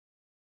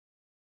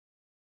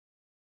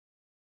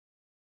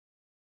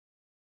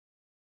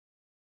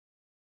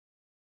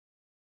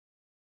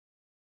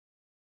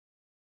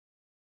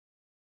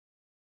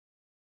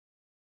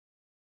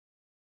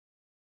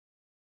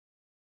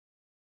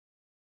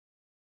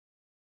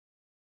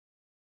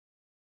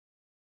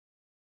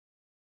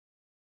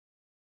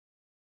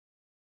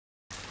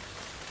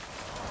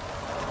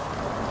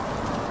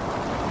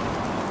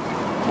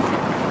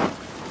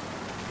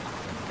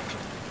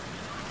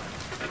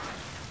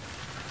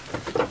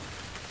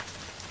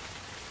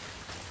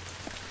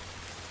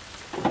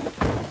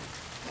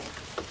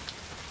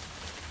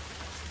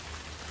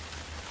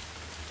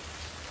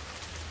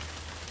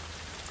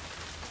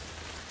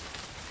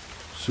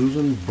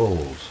Susan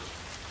Bowles,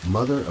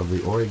 mother of the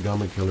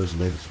origami killer's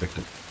latest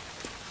victim.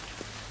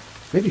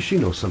 Maybe she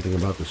knows something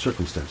about the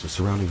circumstances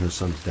surrounding her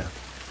son's death.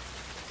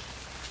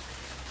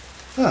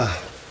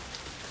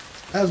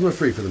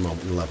 Asthma-free for the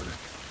moment and loving it.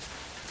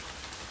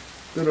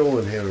 Good old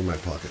inhaler in my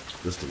pocket,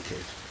 just in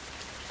case.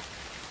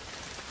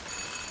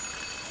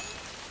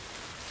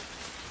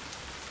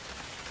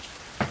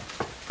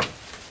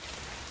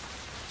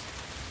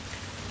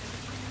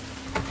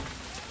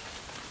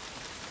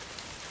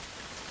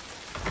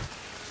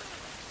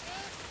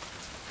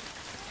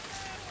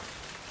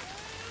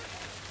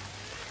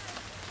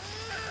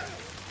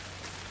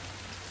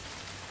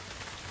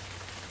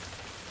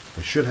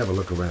 I should have a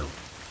look around.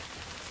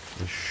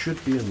 There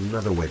should be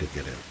another way to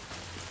get in.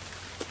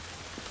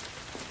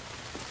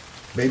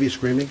 Baby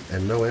screaming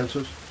and no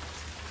answers?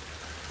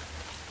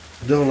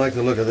 Don't like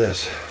the look of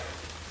this.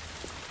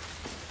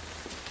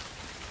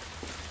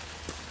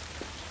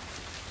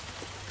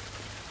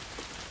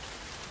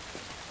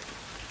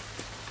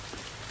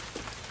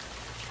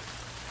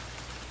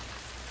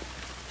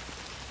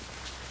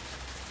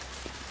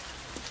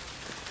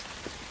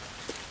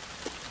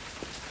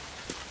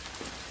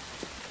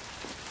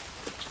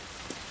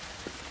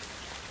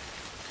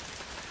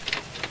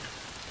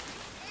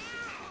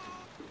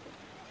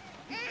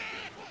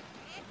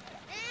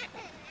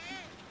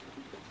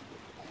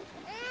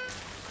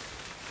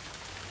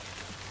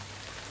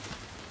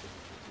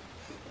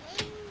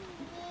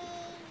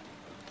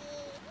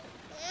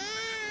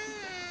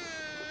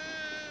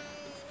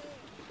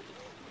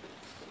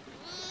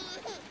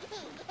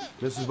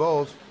 Mrs.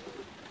 Bowles?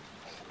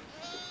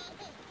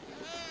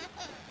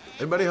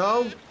 Anybody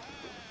home?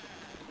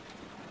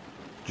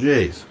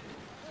 Jeez.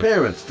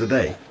 Parents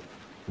today.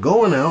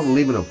 Going out and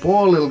leaving a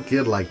poor little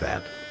kid like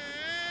that.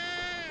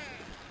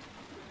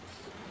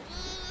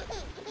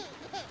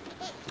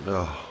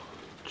 Oh,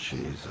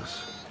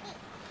 Jesus.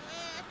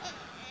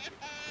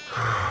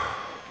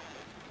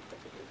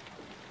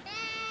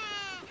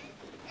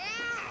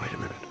 Wait a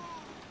minute.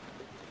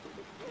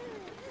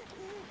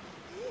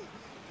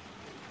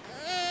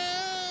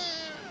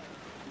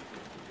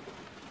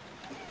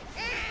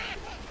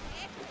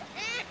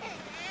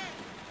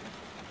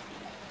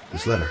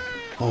 This letter.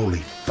 Holy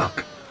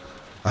fuck.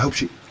 I hope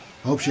she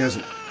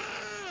hasn't...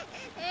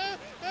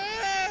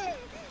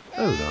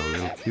 Hello,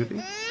 little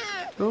cutie.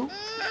 Oh?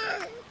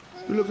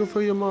 You looking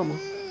for your mama?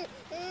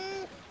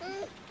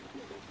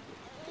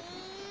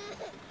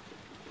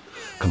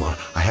 Come on,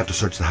 I have to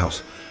search the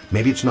house.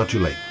 Maybe it's not too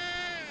late.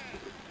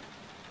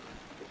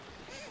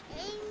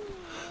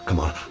 Come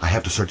on, I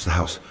have to search the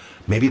house.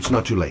 Maybe it's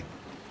not too late.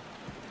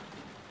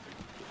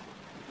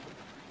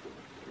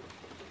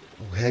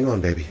 Oh, hang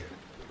on, baby.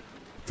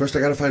 First, I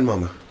gotta find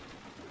Mama.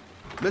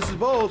 Mrs.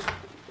 Bowles?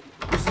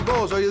 Mrs.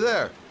 Bowles, are you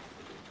there?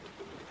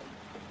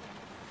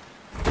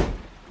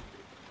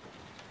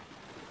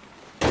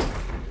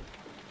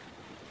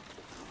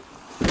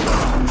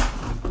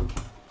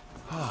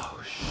 Oh,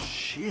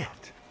 shit.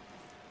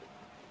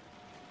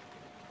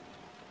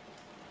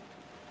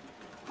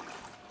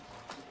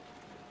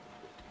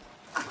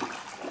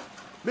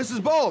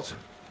 Mrs. Bowles!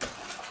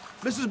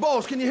 Mrs.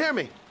 Bowles, can you hear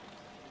me?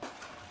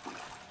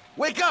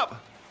 Wake up!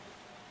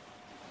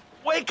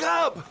 Wake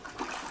up!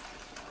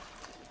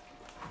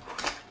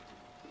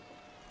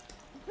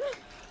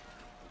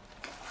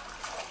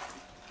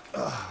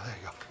 Oh, there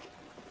you go.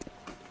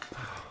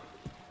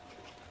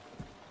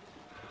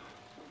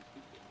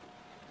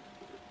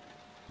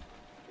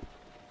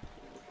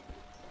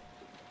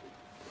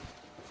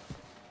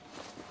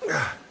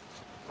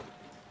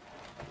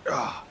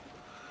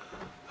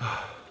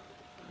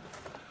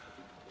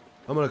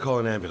 I'm gonna call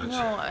an ambulance.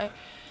 No,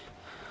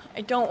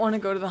 I don't want to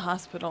go to the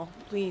hospital.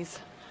 Please.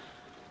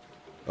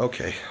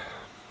 Okay.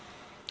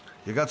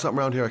 You got something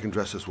around here I can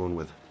dress this wound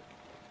with?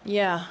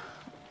 Yeah,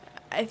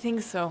 I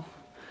think so.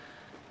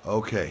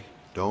 Okay,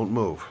 don't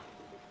move.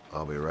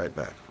 I'll be right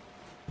back.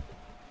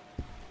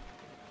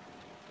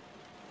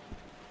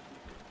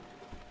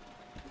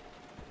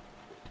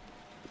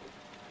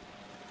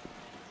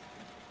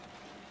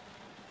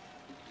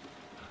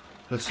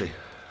 Let's see.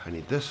 I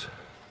need this,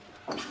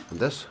 and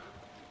this,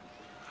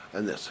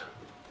 and this.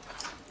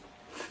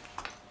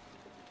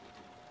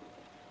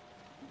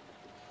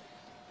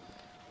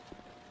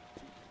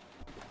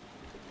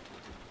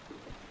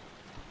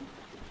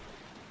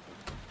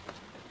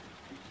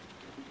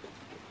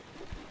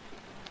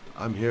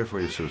 I'm here for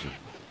you, Susan.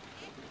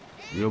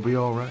 You'll be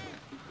all right.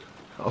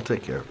 I'll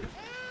take care of you.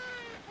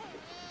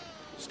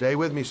 Stay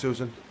with me,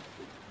 Susan.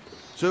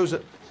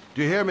 Susan,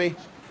 do you hear me?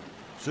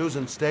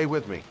 Susan, stay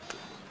with me.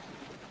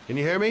 Can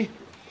you hear me?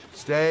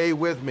 Stay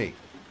with me.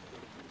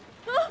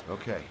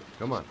 Okay,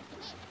 come on.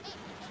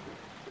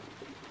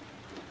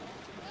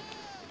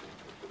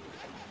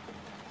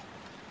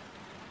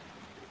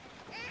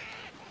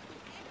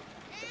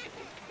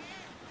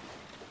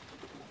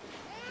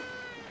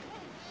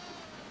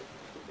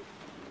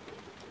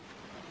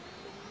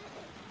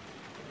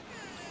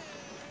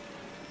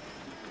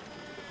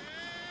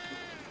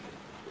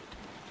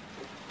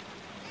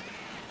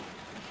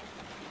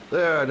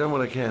 There, I done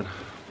what I can.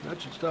 That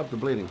should stop the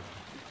bleeding.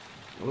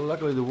 Well,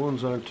 luckily the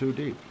wounds aren't too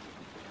deep.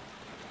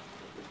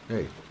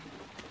 Hey,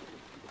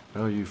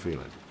 how are you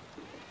feeling?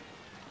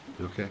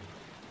 You okay?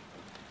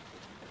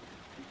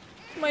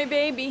 My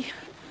baby.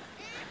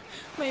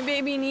 My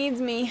baby needs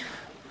me.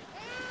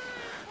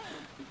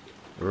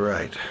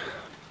 Right.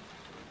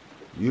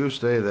 You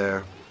stay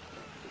there.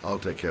 I'll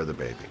take care of the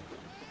baby.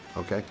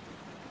 Okay?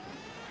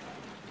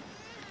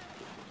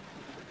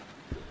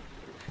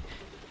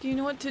 Do you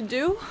know what to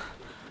do?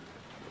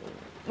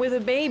 With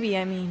a baby,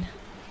 I mean.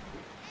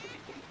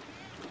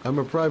 I'm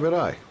a private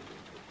eye.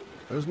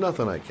 There's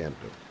nothing I can't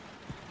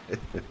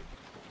do.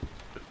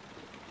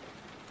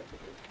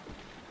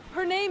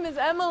 Her name is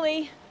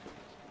Emily.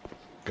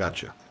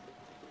 Gotcha.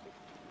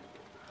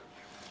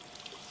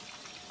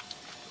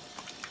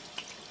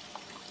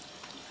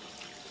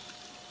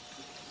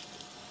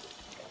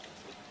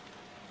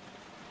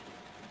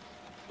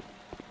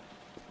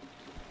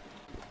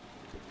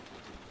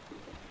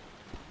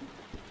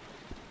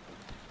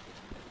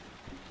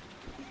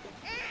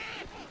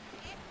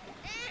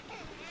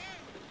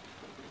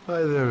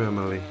 Hi there,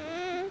 Emily.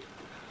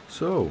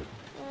 So,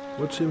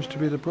 what seems to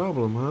be the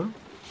problem, huh?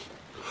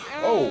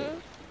 Oh!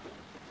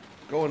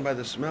 Going by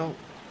the smell,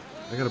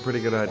 I got a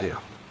pretty good idea.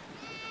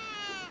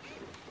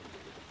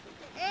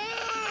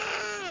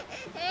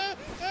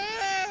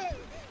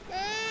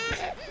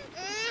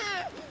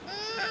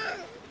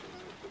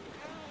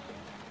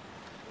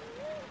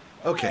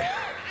 Okay.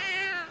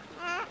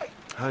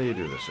 How do you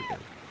do this again?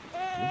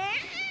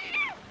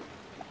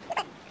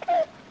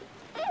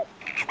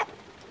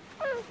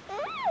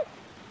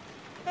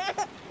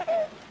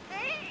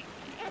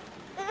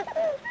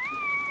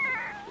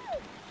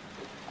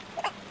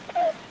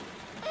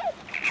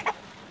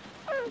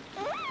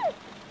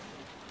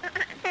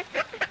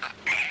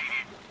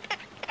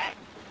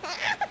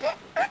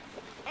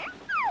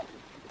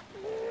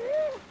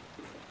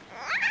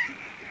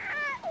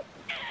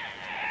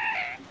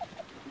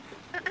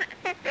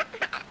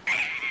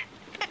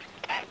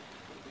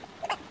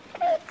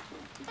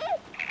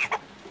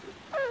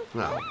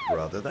 No,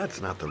 brother,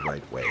 that's not the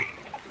right way.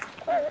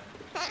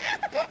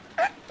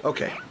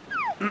 Okay.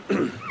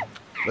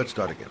 Let's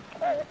start again.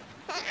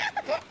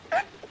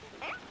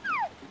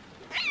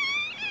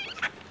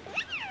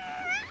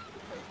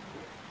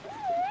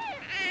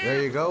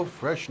 There you go,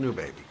 fresh new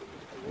baby.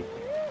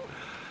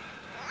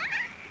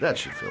 That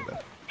should feel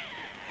better.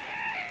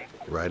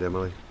 Right,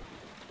 Emily?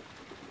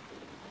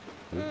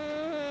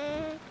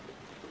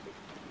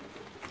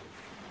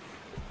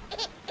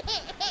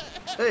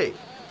 Hey,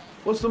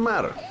 what's the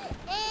matter?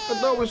 I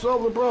thought we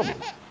solved the problem.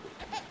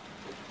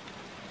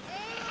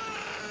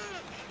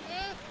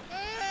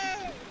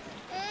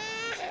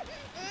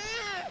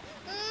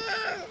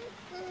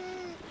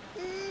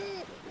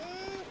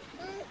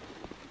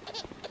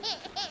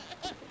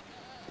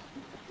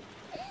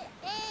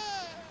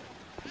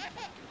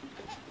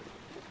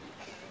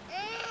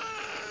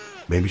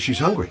 Maybe she's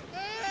hungry.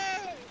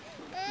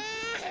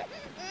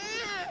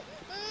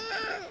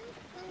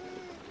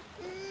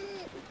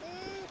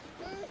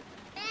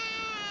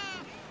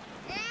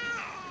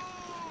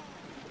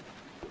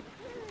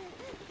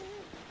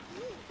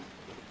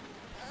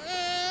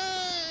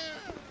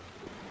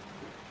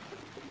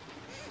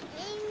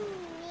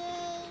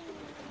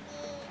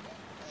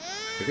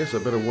 I guess I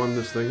better warm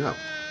this thing up.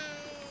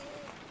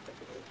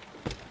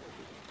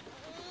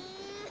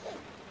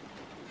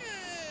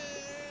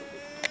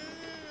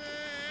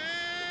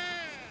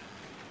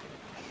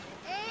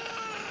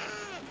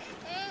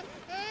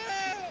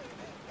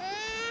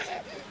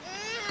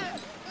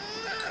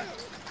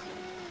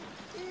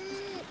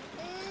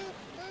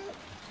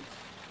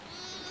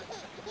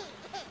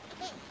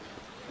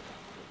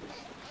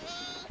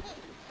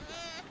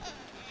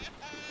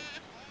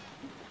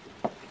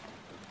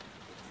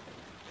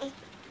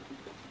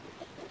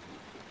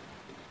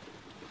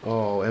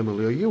 Oh,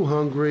 Emily, are you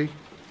hungry?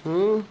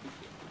 Huh?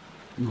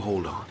 You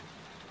hold on.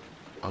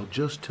 I'll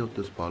just tilt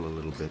this ball a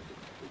little bit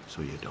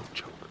so you don't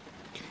choke.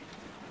 Okay.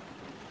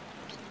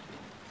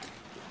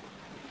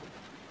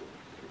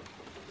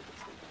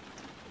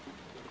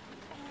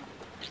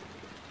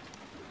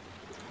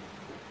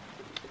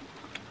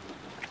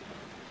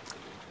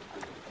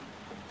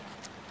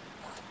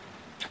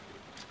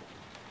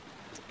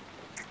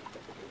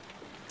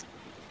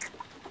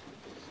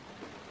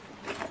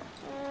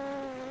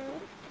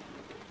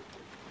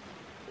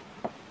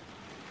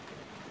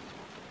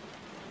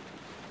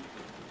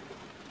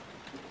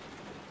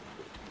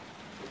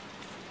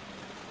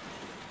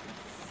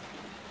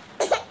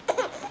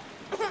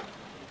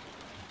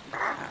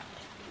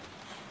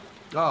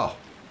 Oh,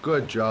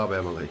 good job,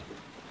 Emily.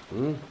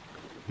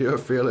 You're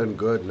feeling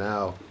good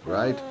now,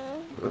 right?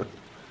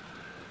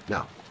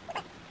 Now,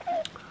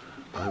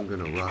 I'm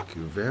gonna rock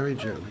you very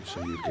gently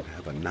so you can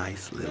have a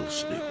nice little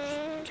snooze.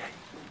 Okay?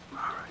 All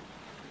right.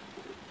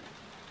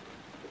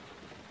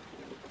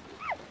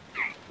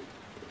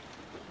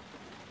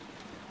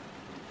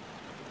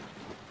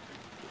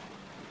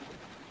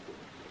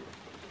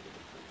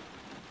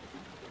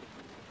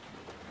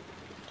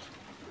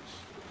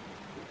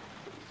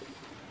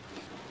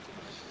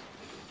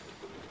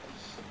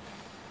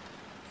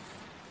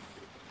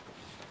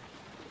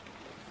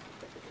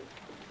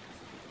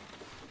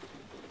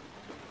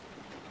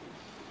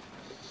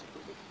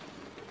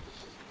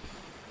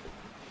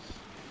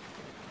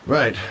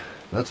 Right.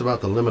 That's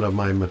about the limit of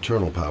my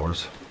maternal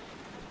powers.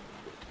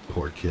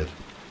 Poor kid.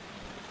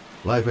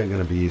 Life ain't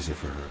gonna be easy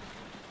for her.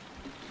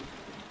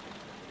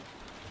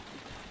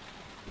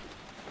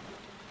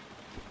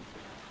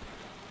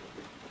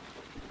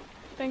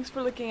 Thanks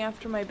for looking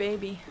after my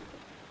baby.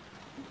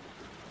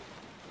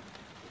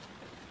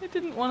 I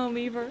didn't want to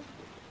leave her.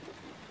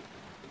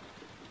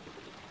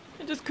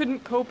 I just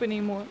couldn't cope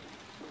anymore.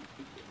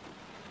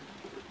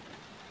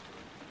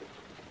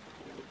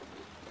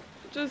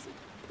 Just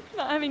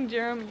not having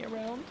Jeremy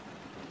around.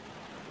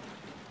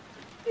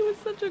 He was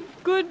such a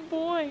good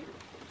boy.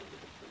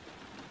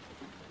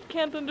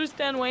 Can't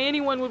understand why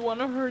anyone would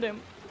want to hurt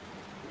him.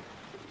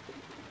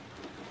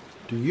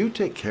 Do you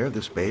take care of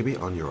this baby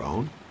on your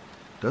own?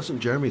 Doesn't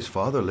Jeremy's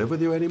father live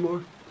with you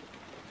anymore?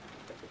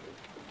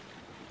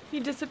 He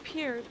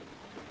disappeared.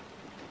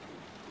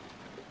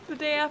 The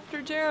day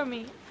after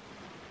Jeremy.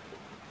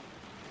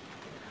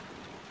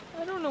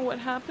 I don't know what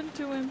happened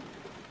to him.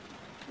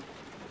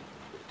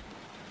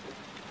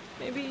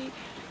 Maybe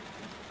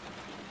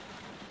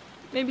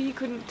he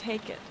couldn't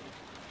take it.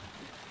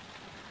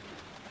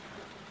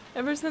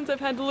 Ever since I've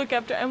had to look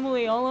after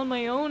Emily all on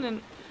my own,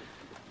 and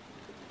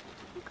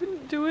I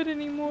couldn't do it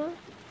anymore.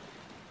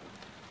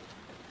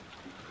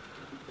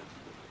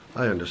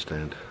 I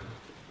understand.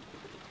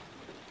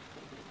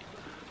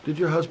 Did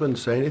your husband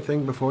say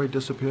anything before he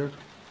disappeared?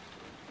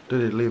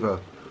 Did he leave a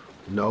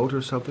note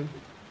or something?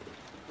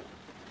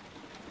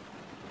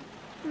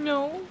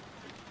 No.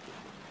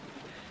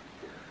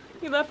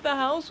 He left the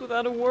house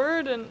without a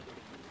word, and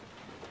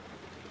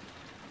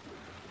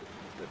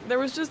there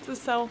was just the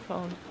cell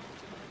phone.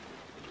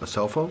 A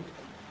cell phone?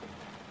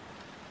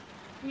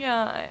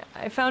 Yeah,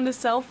 I found a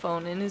cell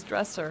phone in his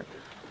dresser.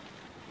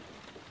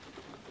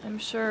 I'm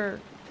sure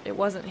it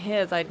wasn't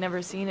his. I'd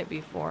never seen it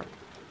before.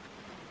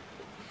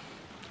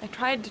 I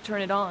tried to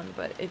turn it on,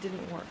 but it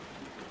didn't work.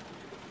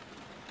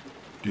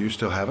 Do you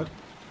still have it?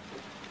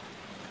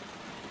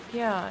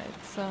 Yeah,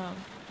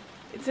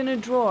 it's in a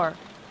drawer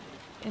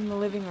in the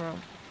living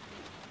room.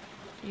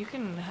 You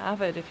can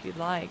have it if you'd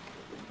like.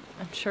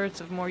 I'm sure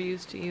it's of more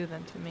use to you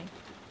than to me.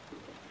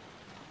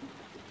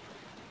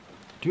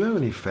 Do you have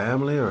any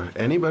family or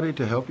anybody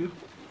to help you?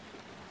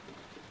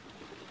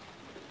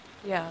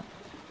 Yeah.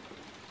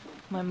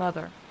 My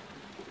mother.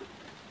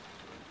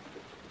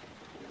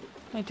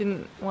 I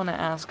didn't want to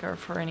ask her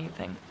for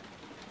anything.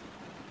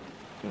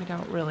 We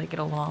don't really get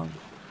along.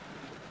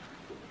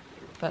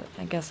 But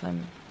I guess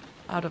I'm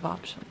out of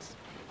options.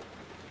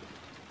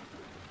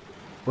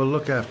 Well,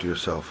 look after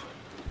yourself.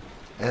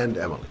 And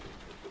Emily.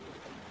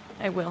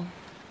 I will.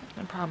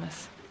 I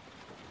promise.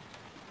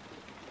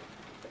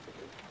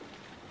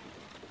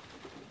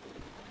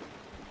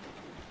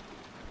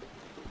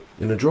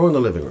 In a drawer in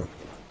the living room.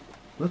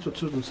 That's what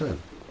Susan said.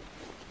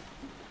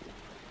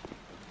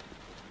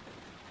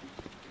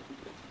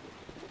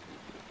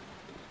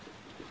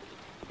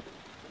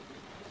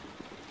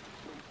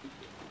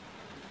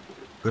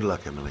 Good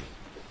luck, Emily.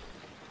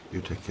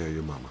 You take care of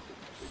your mama.